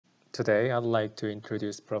Today, I'd like to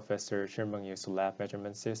introduce Professor Shimeng's lab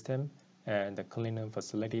measurement system and the cleanroom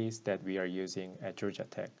facilities that we are using at Georgia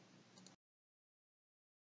Tech.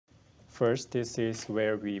 First, this is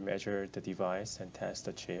where we measure the device and test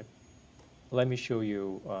the chip. Let me show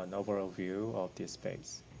you an overall view of this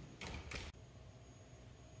space.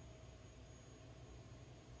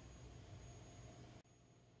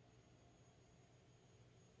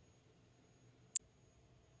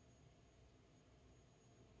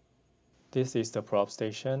 This is the Prof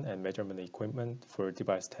station and measurement equipment for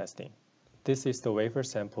device testing. This is the wafer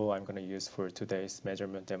sample I'm going to use for today's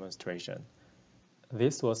measurement demonstration.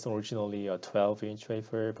 This was originally a 12-inch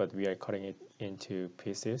wafer, but we are cutting it into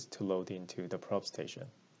pieces to load into the probe station.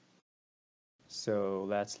 So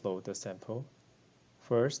let's load the sample.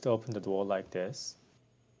 First, open the door like this.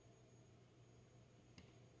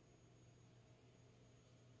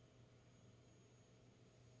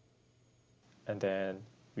 And then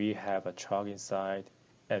we have a chuck inside,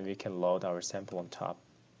 and we can load our sample on top.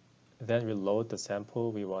 Then we load the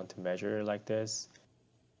sample we want to measure like this,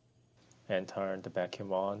 and turn the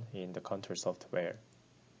vacuum on in the control software.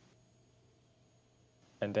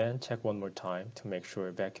 And then check one more time to make sure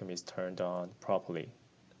vacuum is turned on properly.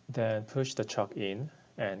 Then push the chuck in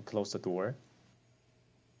and close the door.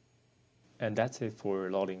 And that's it for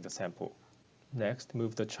loading the sample. Next,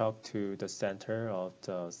 move the chuck to the center of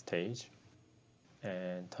the stage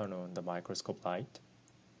and turn on the microscope light.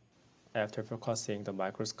 After focusing the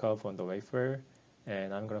microscope on the wafer,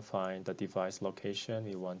 and I'm going to find the device location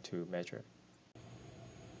we want to measure.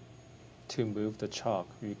 To move the chuck,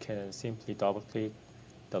 we can simply double-click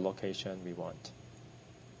the location we want.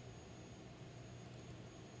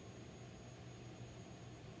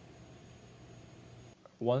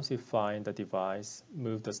 Once we find the device,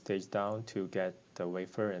 move the stage down to get the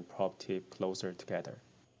wafer and probe tip closer together.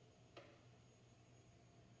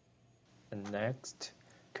 And next,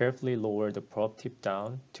 carefully lower the probe tip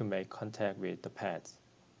down to make contact with the pads.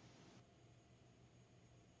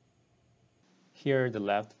 Here, the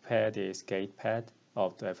left pad is gate pad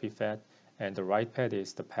of the FEFET, and the right pad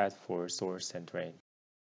is the pad for source and drain.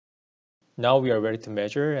 Now we are ready to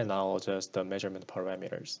measure, and I'll adjust the measurement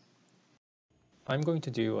parameters. I'm going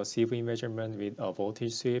to do a CV measurement with a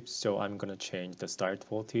voltage sweep, so I'm going to change the start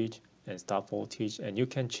voltage and stop voltage, and you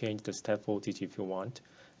can change the step voltage if you want,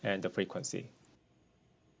 and the frequency.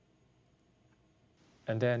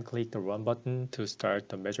 And then click the Run button to start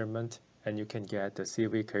the measurement, and you can get the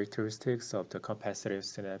CV characteristics of the capacitive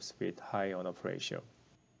synapse with high on-off ratio.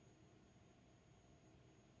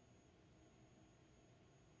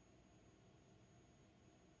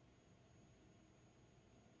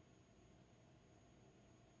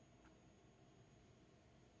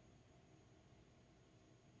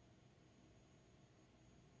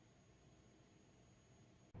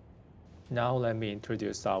 Now let me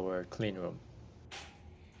introduce our clean room.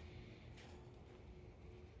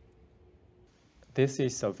 This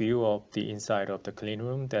is a view of the inside of the clean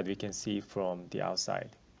room that we can see from the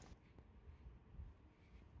outside.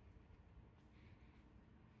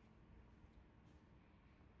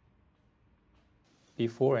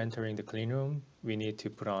 Before entering the clean room, we need to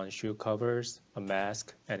put on shoe covers, a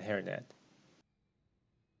mask, and hairnet.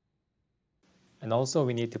 And also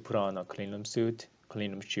we need to put on a clean room suit,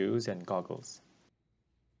 clean room shoes, and goggles.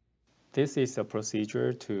 This is a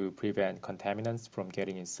procedure to prevent contaminants from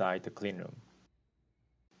getting inside the clean room.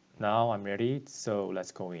 Now I'm ready, so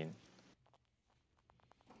let's go in.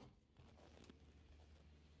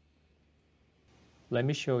 Let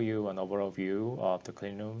me show you an overall view of the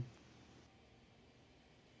clean room.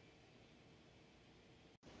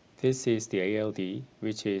 This is the ALD,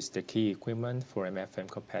 which is the key equipment for MFM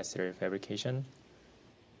capacitor fabrication.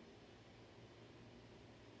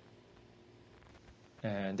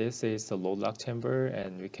 And this is the load lock chamber,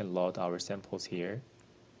 and we can load our samples here.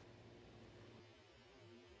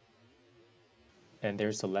 And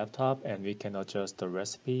there's a laptop, and we can adjust the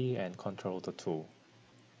recipe and control the tool.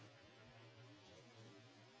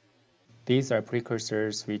 These are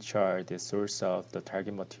precursors, which are the source of the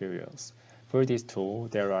target materials. For this tool,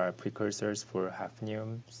 there are precursors for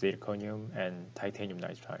hafnium, zirconium, and titanium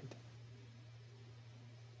nitride.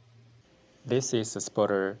 This is the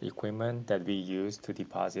spotter equipment that we use to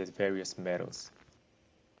deposit various metals.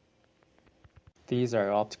 These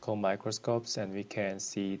are optical microscopes, and we can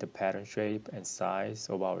see the pattern shape and size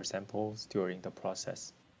of our samples during the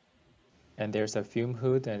process. And there's a fume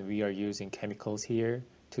hood, and we are using chemicals here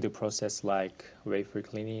to do process like wafer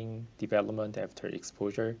cleaning, development after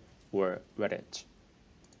exposure, or wet etch.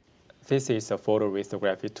 This is a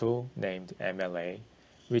photolithography tool named MLA,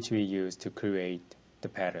 which we use to create the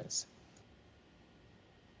patterns.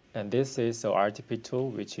 And this is a RTP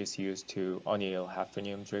tool which is used to anneal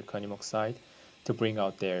hafnium zirconium oxide to bring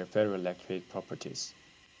out their ferroelectric properties.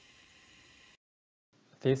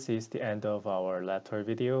 This is the end of our laboratory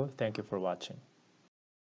video. Thank you for watching.